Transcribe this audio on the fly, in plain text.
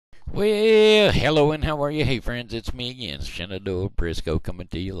Well, hello and how are you? Hey, friends, it's me again, Shenandoah Briscoe, coming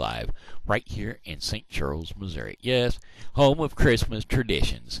to you live right here in St. Charles, Missouri. Yes, home of Christmas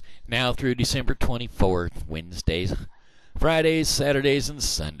traditions. Now through December 24th, Wednesdays, Fridays, Saturdays, and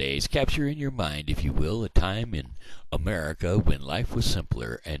Sundays. Capture in your mind, if you will, a time in America when life was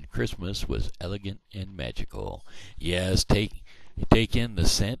simpler and Christmas was elegant and magical. Yes, take in the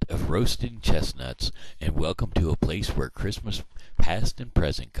scent of roasted chestnuts and welcome to a place where Christmas past and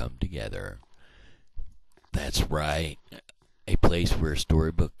present come together. That's right, a place where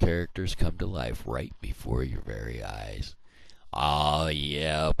storybook characters come to life right before your very eyes. Ah,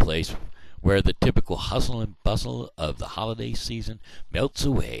 yeah, a place where the typical hustle and bustle of the holiday season melts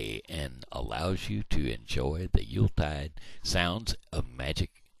away and allows you to enjoy the Yuletide sounds of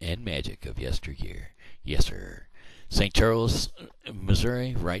magic of yesteryear. Yes, sir. St. Charles,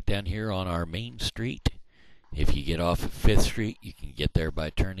 Missouri, right down here on our main street. If you get off at 5th Street, you can get there by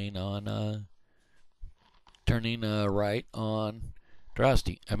turning right on right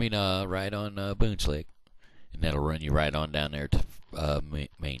on Boone's Lake, and that'll run you right on down there to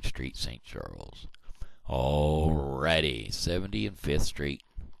Main Street, St. Charles. Alrighty, 70 and 5th Street,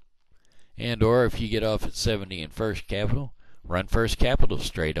 or if you get off at 70 and First Capitol, run First Capitol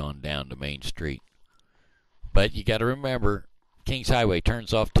straight on down to Main Street. But you got to remember, Kings Highway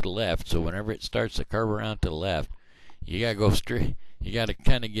turns off to the left, so whenever it starts to curve around to the left, you gotta go straight. You gotta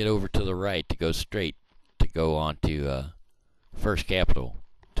kind of get over to the right to go straight to go on to First Capitol,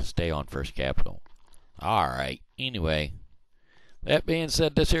 to stay on First Capitol. All right. Anyway, that being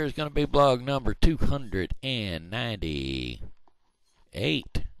said, this here is going to be blog number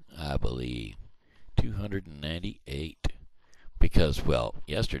 298, I believe. 298, because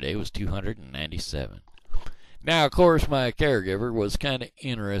yesterday was 297. Now, of course, my caregiver was kind of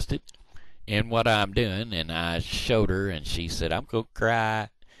interested in what I'm doing, and I showed her, and she said, I'm going to cry,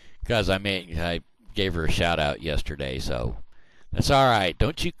 because I gave her a shout-out yesterday, so that's all right.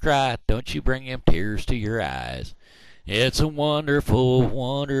 Don't you cry. Don't you bring them tears to your eyes. It's a wonderful,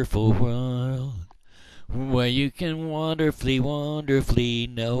 wonderful world where you can wonderfully, wonderfully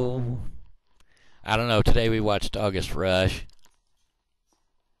know. I don't know, today we watched August Rush.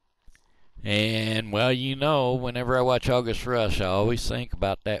 And, whenever I watch August Rush, I always think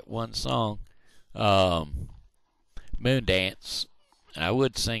about that one song, Moon Dance. I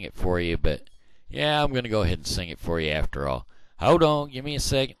would sing it for you, but, yeah, I'm going to go ahead and sing it for you after all. Hold on, give me a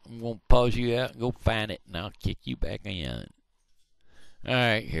second. I'm going to pause you out and go find it, and I'll kick you back in. All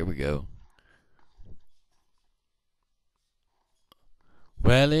right, here we go.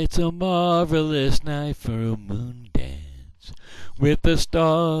 Well, it's a marvelous night for a moon dance, with the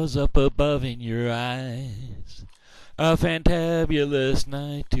stars up above in your eyes. A fantabulous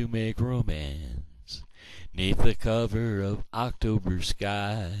night to make romance, 'neath the cover of October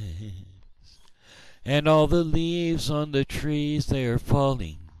skies. And all the leaves on the trees, they are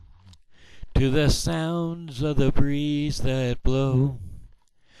falling to the sounds of the breeze that blow.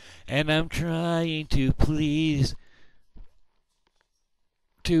 And I'm trying to please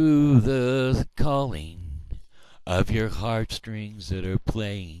to the calling of your heartstrings that are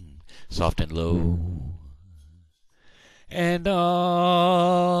playing soft and low. And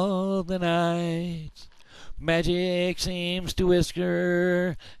all the nights magic seems to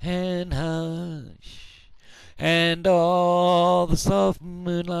whisper and hush, and all the soft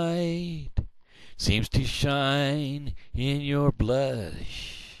moonlight seems to shine in your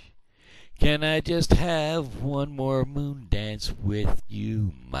blush. Can I just have one more moon dance with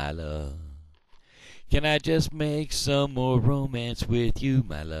you, my love? Can I just make some more romance with you,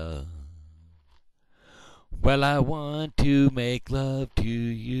 my love? Well, I want to make love to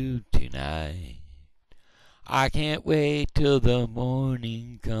you tonight. I can't wait till the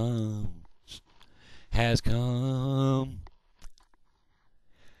morning has come.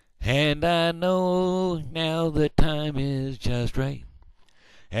 And I know now the time is just right.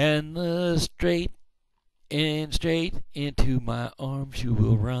 And straight into my arms you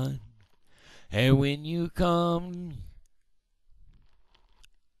will run. And when you come,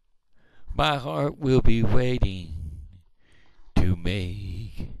 my heart will be waiting to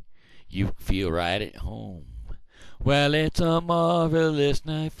make you feel right at home. Well, it's a marvelous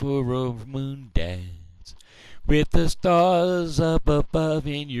night for a moon dance, with the stars up above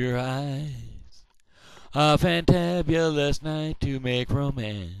in your eyes. A fantabulous night to make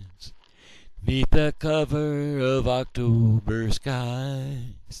romance, 'neath the cover of October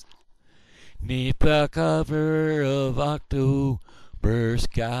skies. 'Neath the cover of October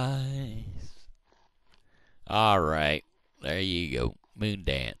skies. All right, there you go. Moon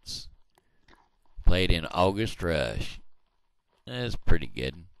Dance. Played in August Rush. That's pretty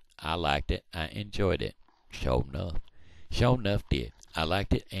good. I liked it. I enjoyed it. Sure enough. Sure enough did. I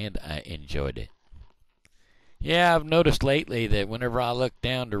liked it and I enjoyed it. Yeah, I've noticed lately that whenever I look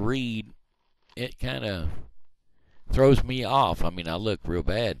down to read, it kind of throws me off. I mean, I look real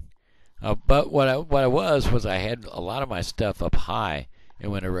bad. But what I was I had a lot of my stuff up high,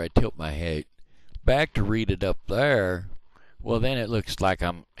 and whenever I tilt my head back to read it up there, well, then it looks like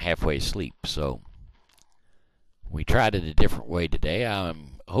I'm halfway asleep. So we tried it a different way today.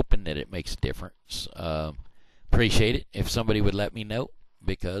 I'm hoping that it makes a difference. Appreciate it if somebody would let me know,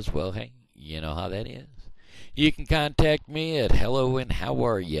 because, well, hey, you know how that is. You can contact me at hello and how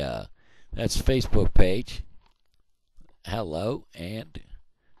are ya. That's the Facebook page. Hello and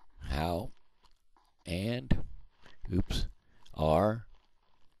how and are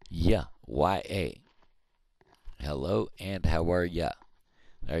ya, Y-A. Hello and how are ya.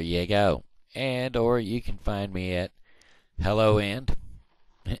 There you go. And or you can find me at hello and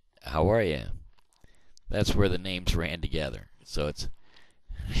how are ya. That's where the names ran together. So it's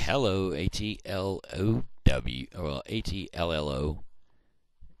hello, H-E-L-O-W, well, H-E-L-L-O-A-N-D,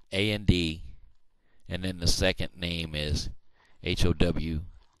 and then the second name is H-O-W-A-R-U,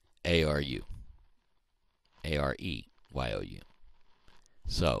 A-R-E-Y-O-U.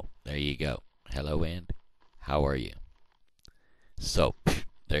 So, there you go. Hello and how are you? So,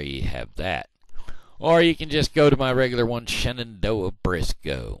 there you have that. Or you can just go to my regular one, Shenandoah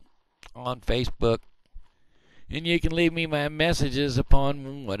Briscoe, on Facebook, and you can leave me my messages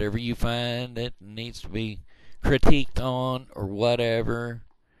upon whatever you find that needs to be critiqued on or whatever.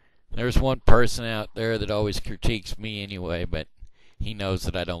 There's one person out there that always critiques me anyway, but he knows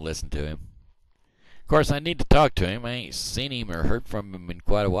that I don't listen to him. Of course, I need to talk to him. I ain't seen him or heard from him in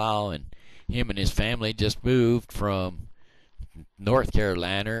quite a while, and him and his family just moved from North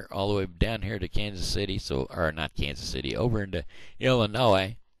Carolina all the way down here to Kansas City, or not Kansas City, over into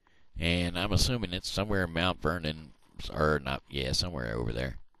Illinois. And I'm assuming it's somewhere in Mount Vernon, or not, yeah, somewhere over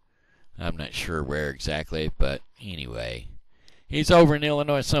there. I'm not sure where exactly, but anyway. He's over in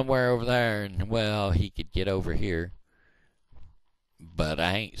Illinois somewhere over there, and, well, he could get over here. But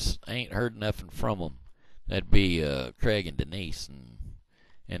I ain't heard nothing from him. That'd be Craig and Denise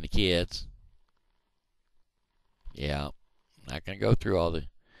and the kids. Yeah, I'm not going to go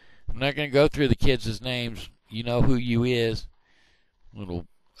through the kids' names. You know who you is. Little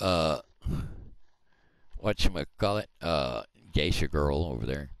whatchamacallit, geisha girl over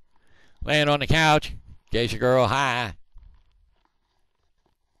there. Laying on the couch. Geisha girl, hi.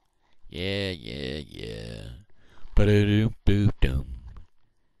 Yeah. Ba-da-doom-doom-doom.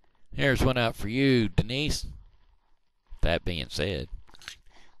 Here's one out for you, Denise. That being said.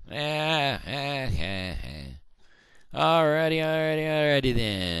 Alrighty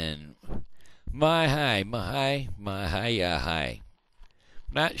then. My hi.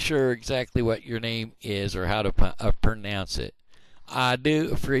 Not sure exactly what your name is or how to pronounce it. I do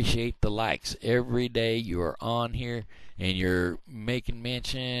appreciate the likes every day you are on here, and you're making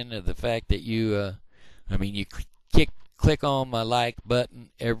mention of the fact that you click on my like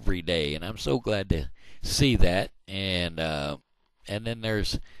button every day, and I'm so glad to see that. And then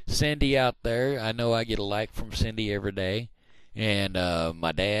there's Cindy out there. I know I get a like from Cindy every day, and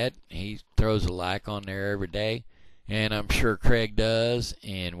my dad, he throws a like on there every day. And I'm sure Craig does.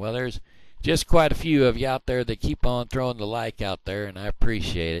 And, well, there's just quite a few of you out there that keep on throwing the like out there, and I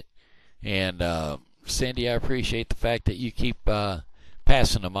appreciate it. And, Cindy, I appreciate the fact that you keep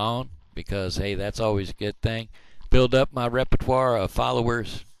passing them on, because, hey, that's always a good thing. Build up my repertoire of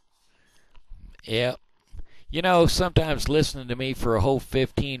followers. Yeah. You know, sometimes listening to me for a whole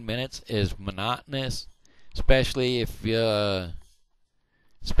 15 minutes is monotonous, especially if you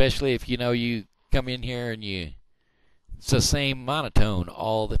know you come in here and it's the same monotone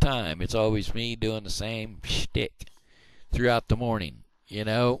all the time. It's always me doing the same shtick throughout the morning, you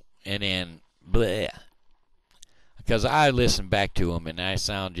know, and then bleh. Because I listen back to them and I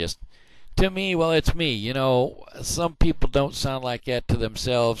sound just, to me, well, it's me. You know, some people don't sound like that to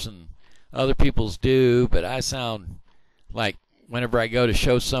themselves and other people's do, but I sound like whenever I go to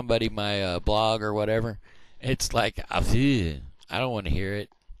show somebody my blog or whatever, it's like, I don't want to hear it.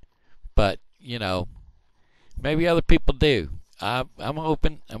 But, you know, maybe other people do. I'm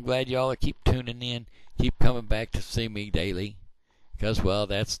hoping. I'm glad y'all keep tuning in, keep coming back to see me daily, because, well,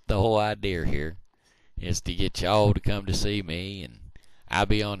 that's the whole idea here, is to get y'all to come to see me, and I'll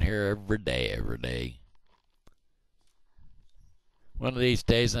be on here every day. One of these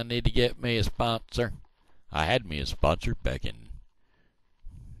days I need to get me a sponsor. I had me a sponsor back in,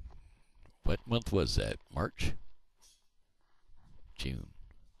 what month was that? March? June.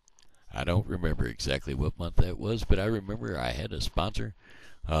 I don't remember exactly what month that was, but I remember I had a sponsor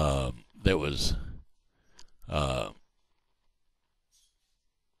that was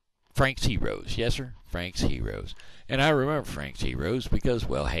Frank's Heroes. Yes, sir, Frank's Heroes. And I remember Frank's Heroes because,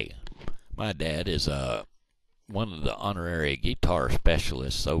 well, hey, my dad is one of the honorary guitar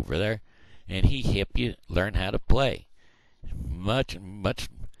specialists over there, and he helped you learn how to play. Much, and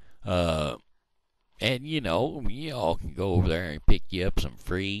you all can go over there and pick you up some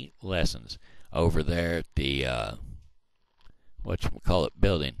free lessons over there at the whatchamacallit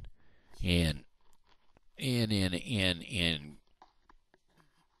building in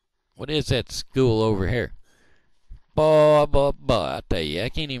what is that school over here? I tell you, I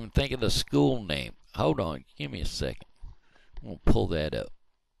can't even think of the school name. Hold on, give me a second. I'm going to pull that up.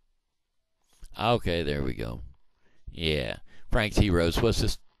 Okay, there we go. Yeah, Frank's Heroes. What's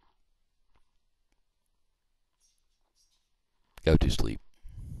this? Go to sleep.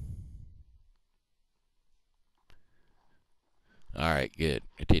 Alright, good.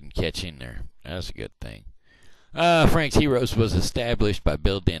 It didn't catch in there. That's a good thing. Frank's Heroes was established by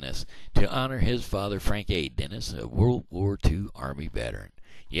Bill Dennis to honor his father, Frank A. Dennis, a World War II Army veteran.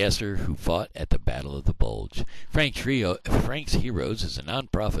 Yes, sir, who fought at the Battle of the Bulge. Frank's Heroes is a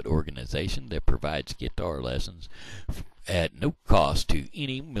nonprofit organization that provides guitar lessons at no cost to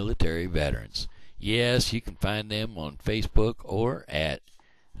any military veterans. Yes, you can find them on Facebook or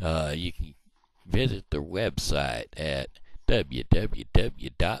you can visit their website at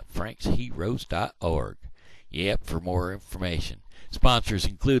www.franksheroes.org. Yep, for more information. Sponsors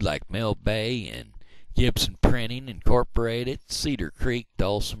include like Mel Bay and Gibson Printing Incorporated, Cedar Creek,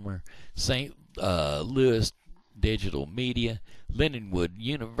 Dulcimer, St. Louis Digital Media, Lindenwood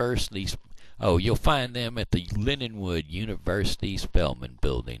University. Oh, you'll find them at the Lindenwood University Spelman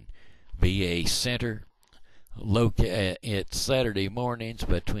Building, VA Center. It's Saturday mornings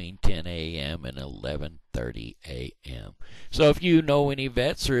between 10 a.m. and 11:30 a.m. So if you know any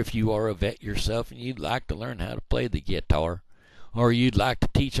vets, or if you are a vet yourself and you'd like to learn how to play the guitar, or you'd like to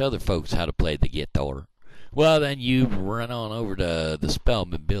teach other folks how to play the guitar, well, then you run on over to the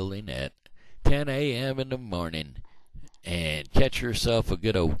Spelman Building at 10 a.m. in the morning and catch yourself a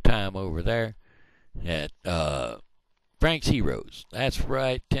good old time over there at Frank's Heroes. That's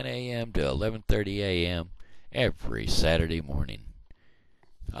right, 10 a.m. to 11:30 a.m. every Saturday morning.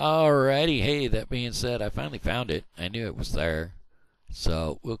 Alrighty, hey, that being said, I finally found it. I knew it was there,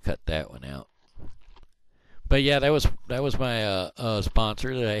 so we'll cut that one out. But yeah, that was my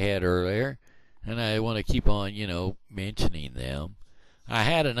sponsor that I had earlier, and I want to keep on, mentioning them. I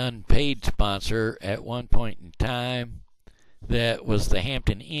had an unpaid sponsor at one point in time that was the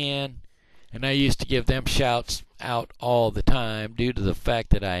Hampton Inn, and I used to give them shouts out all the time due to the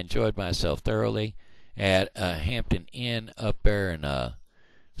fact that I enjoyed myself thoroughly at a Hampton Inn up there in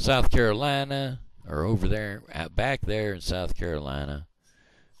South Carolina, or over there, back there in South Carolina,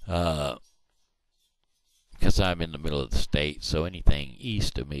 because I'm in the middle of the state, so anything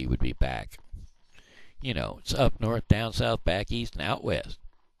east of me would be back. It's up north, down south, back east, and out west.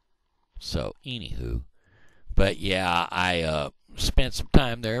 So, anywho. But yeah, I spent some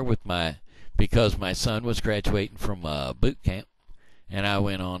time there because my son was graduating from boot camp, and I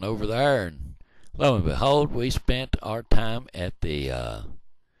went on over there, and lo and behold, we spent our time at the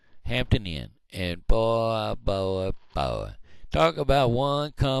Hampton Inn. And boy, talk about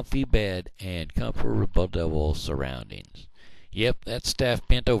one comfy bed and comfortable surroundings. Yep, that staff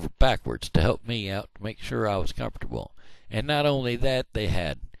bent over backwards to help me out to make sure I was comfortable. And not only that, they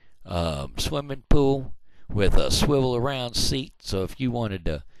had swimming pool with a swivel around seat, so if you wanted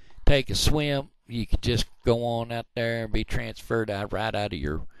to take a swim, you could just go on out there and be transferred right out of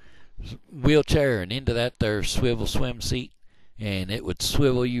your wheelchair and into that there swivel swim seat, and it would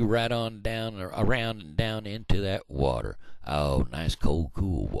swivel you right on down or around and down into that water. Oh, nice cold,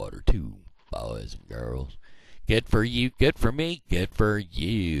 cool water too, boys and girls. Good for you, good for me, good for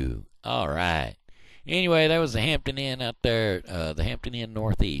you. All right. Anyway, that was the Hampton Inn out there, the Hampton Inn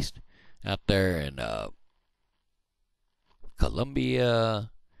Northeast, out there in Columbia,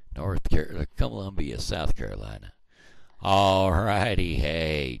 South Carolina. All righty,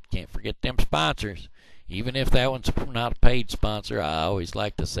 hey, can't forget them sponsors. Even if that one's not a paid sponsor, I always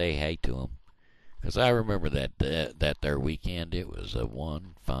like to say hey to them, because I remember that there weekend. It was a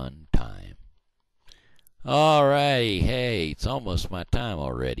one fun time. All righty, hey, it's almost my time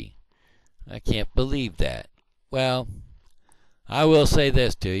already. I can't believe that. Well, I will say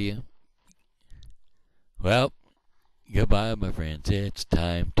this to you. Well, goodbye, my friends, it's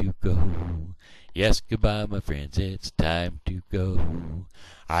time to go. Yes, goodbye, my friends, it's time to go.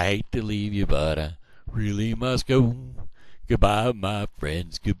 I hate to leave you, but I really must go. Goodbye, my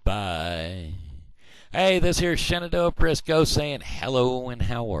friends, goodbye. Hey, this here's Shenandoah Briscoe saying hello and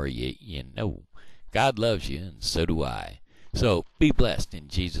how are you? You know, God loves you and so do I. So be blessed in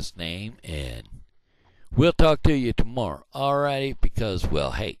Jesus' name, and we'll talk to you tomorrow, alrighty? Because,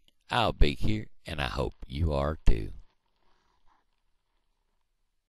 well, hey, I'll be here and I hope you are too.